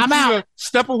 I'm going to need you to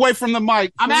step away from the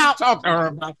mic. I'm out. Talk to her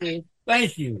about this.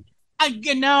 Thank you.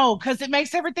 No, because it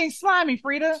makes everything slimy,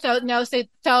 Frida. So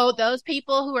those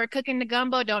people who are cooking the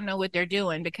gumbo don't know what they're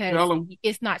doing because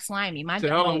it's not slimy. My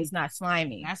gumbo is not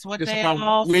slimy. That's what it's they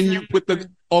all when you put the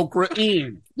okra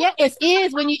in. Yeah, it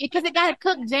is because it got to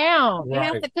cook down. Right. It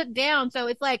has to cook down, so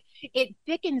it's like it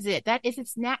thickens it. That is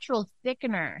its natural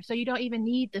thickener. So you don't even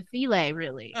need the filet,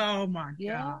 really. Oh my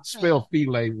god! Spell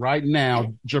filet right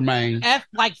now, Jermaine. F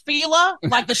like Fila,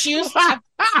 like the shoes. Fila.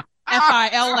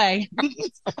 I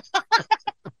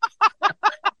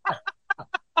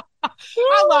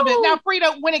love it. Now,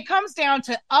 Frida, when it comes down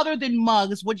to other than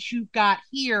mugs, what you've got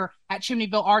here at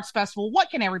Chimneyville Arts Festival, what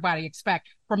can everybody expect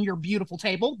from your beautiful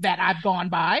table that I've gone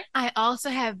by? I also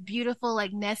have beautiful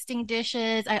nesting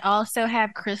dishes. I also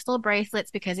have crystal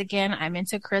bracelets because, again, I'm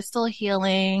into crystal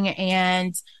healing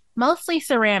and mostly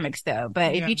ceramics, though.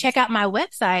 But if you check out my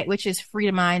website, which is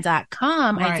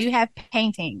freedomine.com, I do have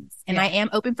paintings and I am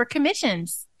open for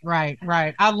commissions. Right.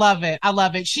 I love it.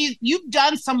 You've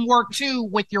done some work too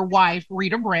with your wife,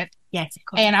 Rita Brent. Yes, of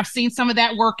course. And I've seen some of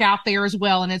that work out there as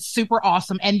well, and it's super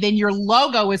awesome. And then your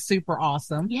logo is super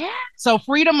awesome. Yeah. So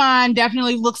Frida Mind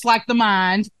definitely looks like the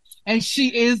mind, and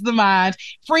she is the mind.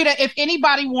 Frida, if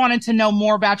anybody wanted to know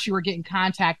more about you or get in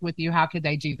contact with you, how could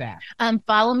they do that?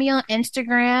 Follow me on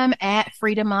Instagram at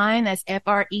FridaMind. That's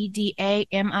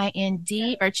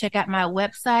FREDAMIND, or check out my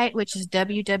website, which is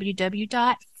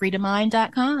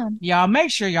www.freedomine.com. Y'all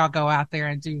make sure y'all go out there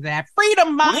and do that. Frida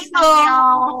Mind,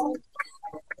 y'all.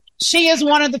 She is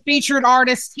one of the featured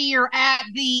artists here at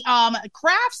the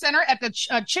Craft Center at the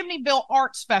Chimneyville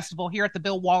Arts Festival here at the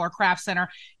Bill Waller Craft Center.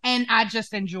 And I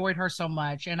just enjoyed her so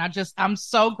much. And I'm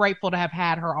so grateful to have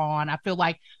had her on. I feel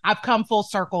like I've come full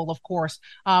circle, of course,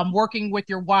 working with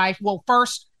your wife. Well,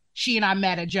 first, she and I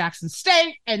met at Jackson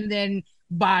State, and then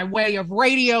by way of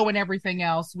radio and everything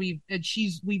else, we've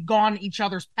gone each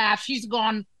other's paths. She's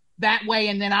gone that way,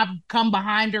 and then I've come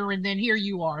behind her, and then here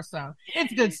you are. So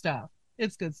it's good stuff.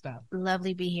 It's good stuff.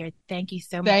 Lovely to be here. Thank you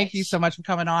so much. Thank you so much for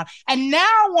coming on. And now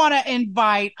I want to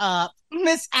invite up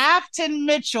Miss Afton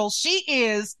Mitchell. She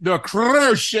is the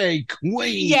crochet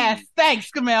queen. Yes.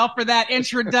 Thanks, Camille, for that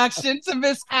introduction to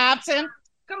Miss Afton.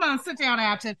 Come on, sit down,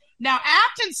 Afton. Now,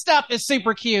 Afton's stuff is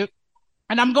super cute.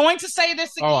 And I'm going to say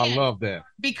this again. Oh, I love that.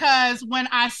 Because when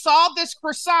I saw this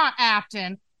croissant,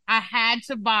 Afton, I had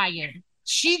to buy it.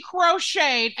 She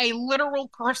crocheted a literal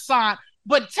croissant.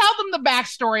 But tell them the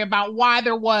backstory about why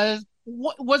there was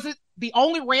it the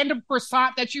only random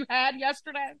croissant that you had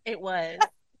yesterday? It was.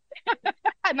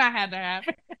 And I had to have.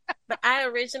 But I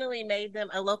originally made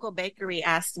them, a local bakery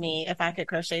asked me if I could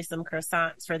crochet some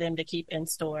croissants for them to keep in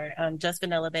store. Just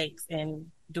Vanilla Bakes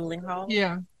in Dueling Hall.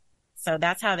 Yeah. So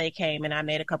that's how they came, and I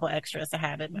made a couple extras to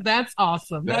have it. That's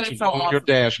awesome. That is so on awesome. Your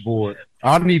dashboard.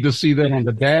 I need to see that on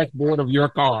the dashboard of your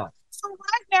car. So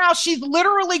right now she's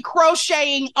literally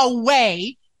crocheting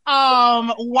away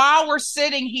while we're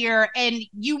sitting here, and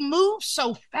you move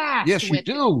so fast. Yes, you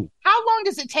do. How long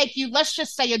does it take you? Let's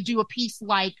just say do a piece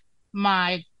like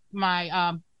my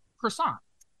croissant.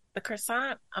 The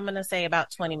croissant, I'm gonna say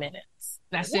about 20 minutes.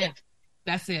 That's it.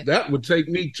 That would take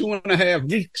me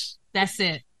 2.5 weeks. That's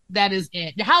it. That is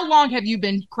it. How long have you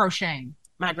been crocheting?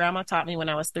 My grandma taught me when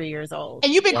I was 3 years old.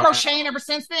 And you've been crocheting ever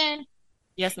since then?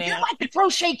 Yes, ma'am. You're like the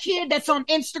crochet kid that's on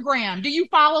Instagram. Do you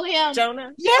follow him?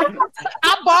 Jonah? Yeah.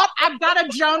 I've got a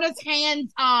Jonah's Hands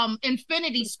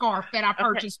infinity scarf that I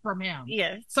purchased from him.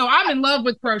 Yes. So I'm in love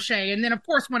with crochet. And then, of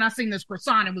course, when I seen this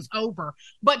croissant, it was over.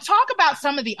 But talk about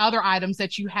some of the other items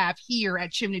that you have here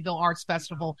at Chimneyville Arts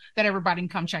Festival that everybody can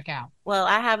come check out. Well,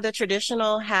 I have the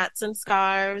traditional hats and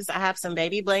scarves. I have some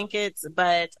baby blankets,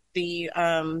 but the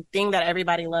thing that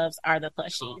everybody loves are the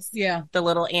plushies. Yeah. The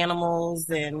little animals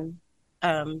and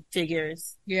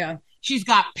figures. Yeah. She's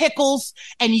got pickles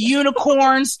and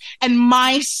unicorns and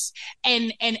mice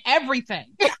and everything.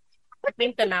 I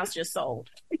think the mouse just sold.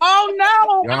 Oh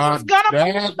no. I was gonna put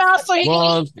the mouse so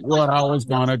was what I was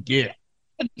gonna get.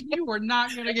 You were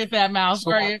not gonna get that mouse,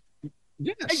 were you?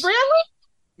 Yes.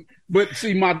 Really? But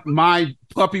see, my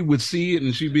puppy would see it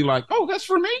and she'd be like, "Oh, that's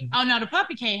for me." Oh no, the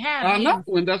puppy can't have I it. know,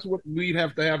 and that's what we'd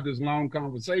have to have this long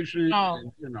conversation. Oh,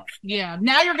 and, you know. Yeah.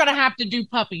 Now you're gonna have to do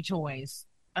puppy toys.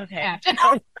 Okay.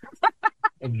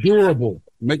 Durable.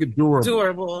 Make it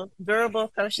durable. Durable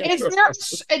crochet. Is there?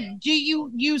 Do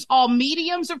you use all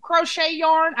mediums of crochet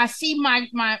yarn? I see my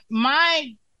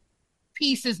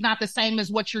piece is not the same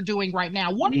as what you're doing right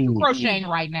now. What are you crocheting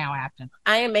right now, Afton?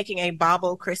 I am making a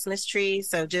bobble Christmas tree,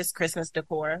 so just Christmas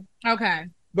decor. Okay.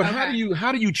 But how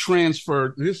do you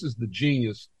transfer? This is the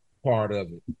genius part of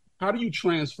it. How do you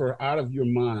transfer out of your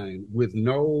mind with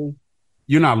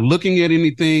you're not looking at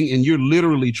anything and you're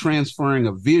literally transferring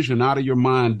a vision out of your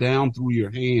mind down through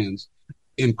your hands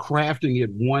and crafting it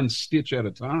one stitch at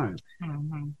a time?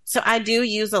 Mm-hmm. So I do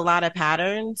use a lot of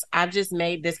patterns. I've just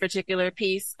made this particular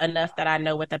piece enough that I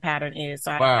know what the pattern is,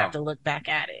 so I don't have to look back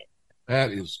at it.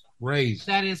 That is crazy.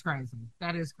 That is crazy.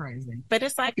 That is crazy. But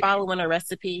it's like following a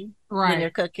recipe when you're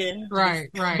cooking. Right.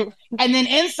 And then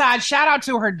inside, shout out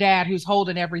to her dad who's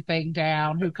holding everything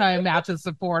down, who came out to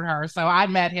support her. So I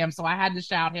met him, so I had to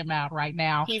shout him out right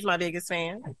now. He's my biggest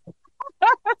fan.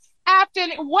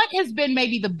 Afton, what has been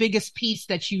maybe the biggest piece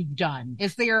that you've done?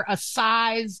 Is there a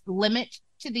size limit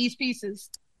to these pieces?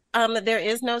 There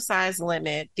is no size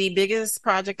limit. The biggest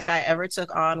project I ever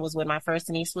took on was when my first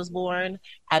niece was born.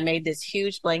 I made this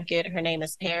huge blanket. Her name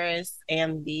is Paris,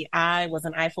 and the eye was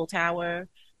an Eiffel Tower.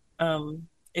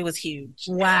 It was huge.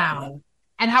 Wow.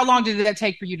 And how long did that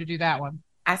take for you to do that one?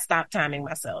 I stopped timing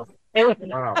myself. It was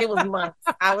months.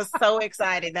 I was so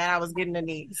excited that I was getting a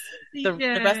niece. The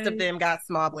rest of them got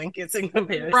small blankets in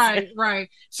comparison. Right.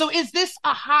 So is this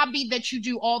a hobby that you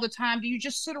do all the time? Do you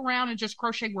just sit around and just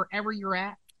crochet wherever you're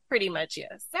at? Pretty much,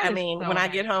 yes. When I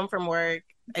get home from work,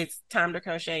 it's time to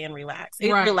crochet and relax.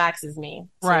 It relaxes me.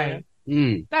 Right.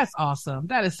 That's awesome.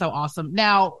 That is so awesome.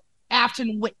 Now,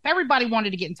 Afton, if everybody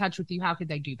wanted to get in touch with you, how could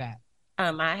they do that?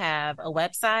 I have a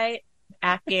website,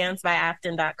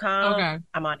 afghansbyafton.com. Okay.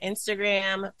 I'm on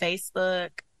Instagram,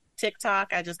 Facebook,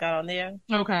 TikTok. I just got on there.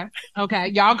 Okay.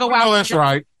 Y'all go out. Oh, that's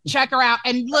right. Check her out.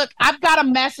 And look, I've got a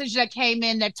message that came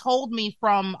in that told me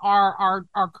from our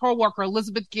coworker,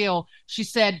 Elizabeth Gill. She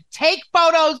said, take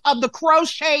photos of the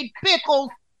crocheted pickles,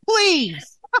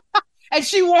 please. And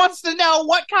she wants to know,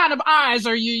 what kind of eyes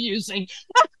are you using?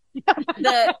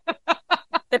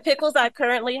 The pickles I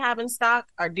currently have in stock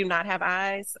do not have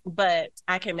eyes, but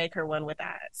I can make her one with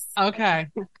eyes. Okay.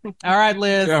 All right,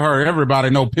 Liz. Tell her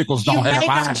everybody know pickles don't have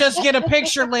eyes. Just get a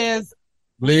picture, Liz.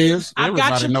 Liz,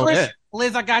 everybody know that.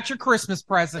 Liz, I got your Christmas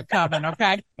present coming,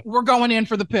 okay? We're going in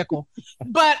for the pickle.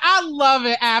 But I love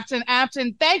it, Afton.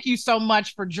 Afton, thank you so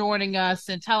much for joining us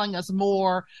and telling us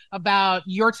more about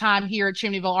your time here at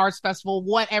Chimneyville Arts Festival,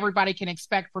 what everybody can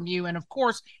expect from you, and, of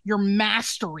course, your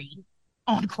mastery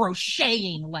on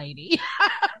crocheting, lady.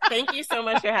 Thank you so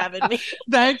much for having me.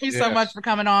 Thank you so much for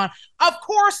coming on. Of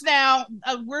course, now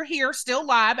we're here still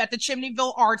live at the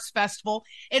Chimneyville Arts Festival.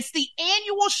 It's the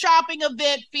annual shopping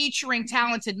event featuring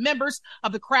talented members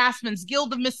of the Craftsmen's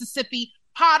Guild of Mississippi,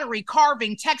 pottery,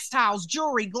 carving, textiles,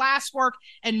 jewelry, glasswork,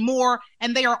 and more.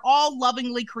 And they are all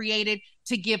lovingly created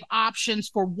to give options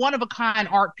for one-of-a-kind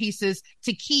art pieces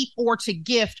to keep or to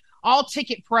gift. All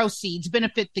ticket proceeds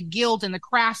benefit the Guild and the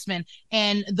craftsmen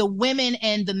and the women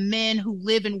and the men who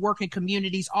live and work in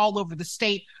communities all over the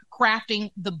state, crafting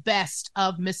the best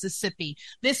of Mississippi.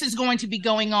 This is going to be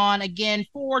going on again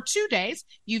for 2 days.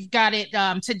 You've got it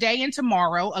today and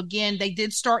tomorrow. Again, they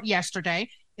did start yesterday.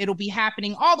 It'll be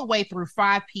happening all the way through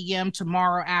 5 p.m.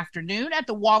 tomorrow afternoon at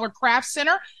the Waller Craft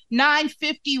Center,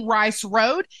 950 Rice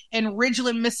Road in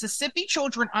Ridgeland, Mississippi.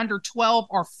 Children under 12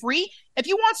 are free. If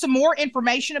you want some more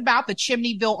information about the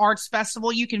Chimneyville Arts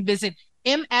Festival, you can visit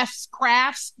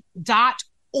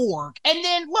mscrafts.org. And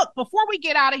then, look, before we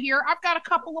get out of here, I've got a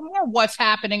couple of more what's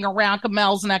happening around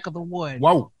Kamel's neck of the woods.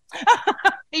 Whoa.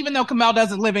 Even though Kamel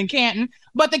doesn't live in Canton,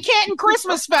 but the Canton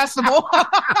Christmas Festival.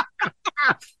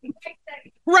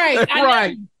 Right.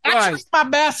 I try my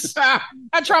best. I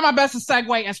try my best to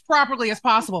segue as properly as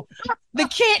possible. The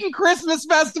Canton Christmas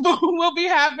Festival will be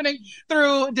happening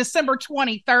through December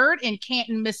 23rd in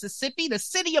Canton, Mississippi. The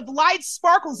City of Lights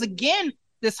sparkles again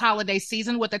this holiday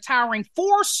season with a towering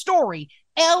 4-story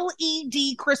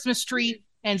LED Christmas tree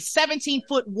and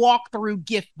 17-foot walk-through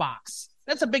gift box.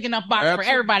 That's a big enough box for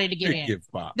everybody to get in.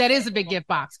 Gift box. That is a big gift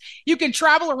box. You can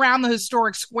travel around the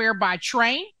historic square by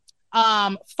train,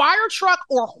 fire truck,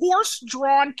 or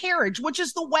horse-drawn carriage, which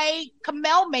is the way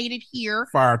Kamel made it here.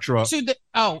 Fire truck. Fire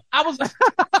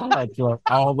truck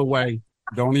all the way.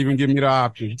 Don't even give me the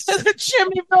option. To the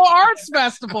Chimneyville Arts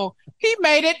Festival. He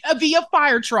made it via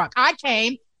fire truck. I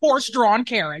came horse-drawn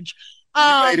carriage.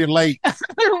 You made it late.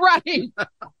 Right.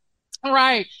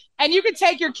 Right. And you can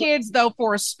take your kids, though,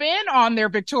 for a spin on their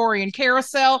Victorian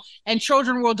carousel, and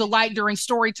children will delight during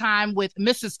story time with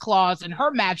Mrs. Claus and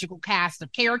her magical cast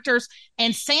of characters,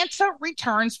 and Santa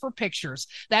returns for pictures.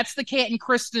 That's the Canton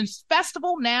Christmas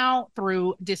Festival now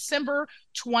through December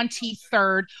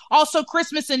 23rd. Also,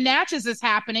 Christmas in Natchez is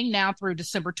happening now through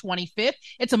December 25th.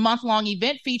 It's a month-long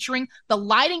event featuring the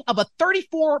lighting of a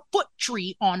 34-foot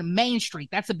tree on Main Street.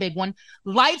 That's a big one.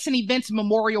 Lights and events in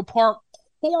Memorial Park,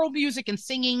 choral music and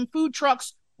singing, food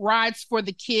trucks, rides for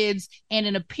the kids, and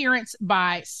an appearance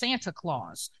by Santa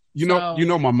Claus. You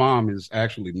know, my mom is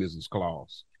actually Mrs.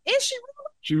 Claus. Is she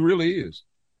really? She really is.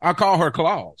 I call her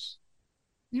Claus.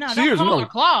 No, don't call her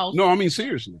Claus. No, I mean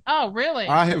seriously. Oh, really?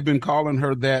 I have been calling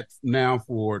her that now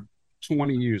for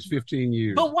 20 years, 15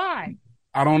 years. But why?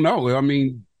 I don't know. I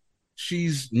mean,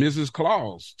 she's Mrs.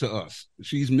 Claus to us.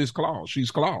 She's Miss Claus. She's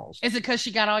Claus. Is it because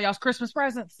she got all y'all's Christmas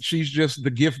presents? She's just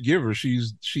the gift giver.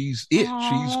 She's it. Aww.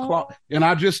 She's Claus. And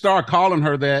I just started calling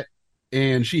her that,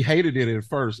 and she hated it at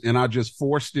first, and I just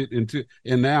forced it into.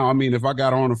 And now, I mean, if I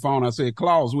got her on the phone, I said,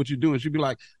 "Claus, what you doing?" She'd be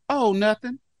like, "Oh,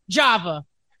 nothing." Java,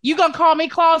 you gonna call me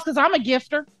Claus because I'm a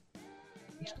gifter?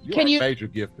 You're a major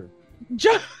gifter.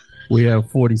 We have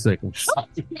 40 seconds.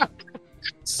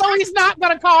 So he's not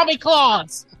gonna call me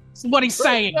Claus. What he's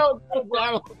saying. All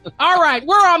right,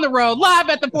 we're on the road live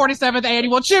at the 47th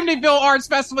annual Chimneyville Arts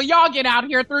Festival. Y'all get out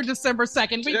here through December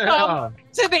 2nd. We come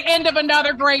to the end of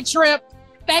another great trip.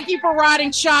 Thank you for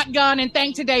riding shotgun, and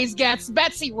thank today's guests,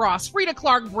 Betsy Ross, Frida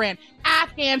Clark Brent,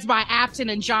 Afghans by Afton,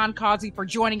 and John Causey for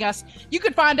joining us. You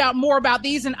can find out more about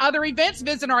these and other events.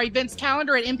 Visit our events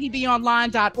calendar at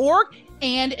mpbonline.org.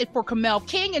 And for Kamel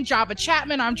King and Java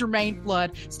Chapman, I'm Jermaine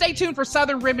Flood. Stay tuned for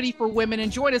Southern Remedy for Women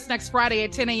and join us next Friday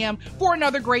at 10 a.m. for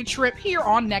another great trip here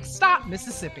on Next Stop,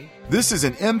 Mississippi. This is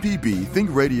an MPB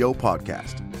Think Radio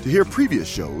podcast. To hear previous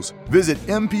shows, visit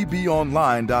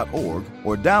mpbonline.org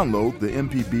or download the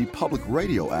MPB Public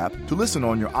Radio app to listen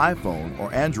on your iPhone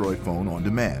or Android phone on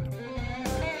demand.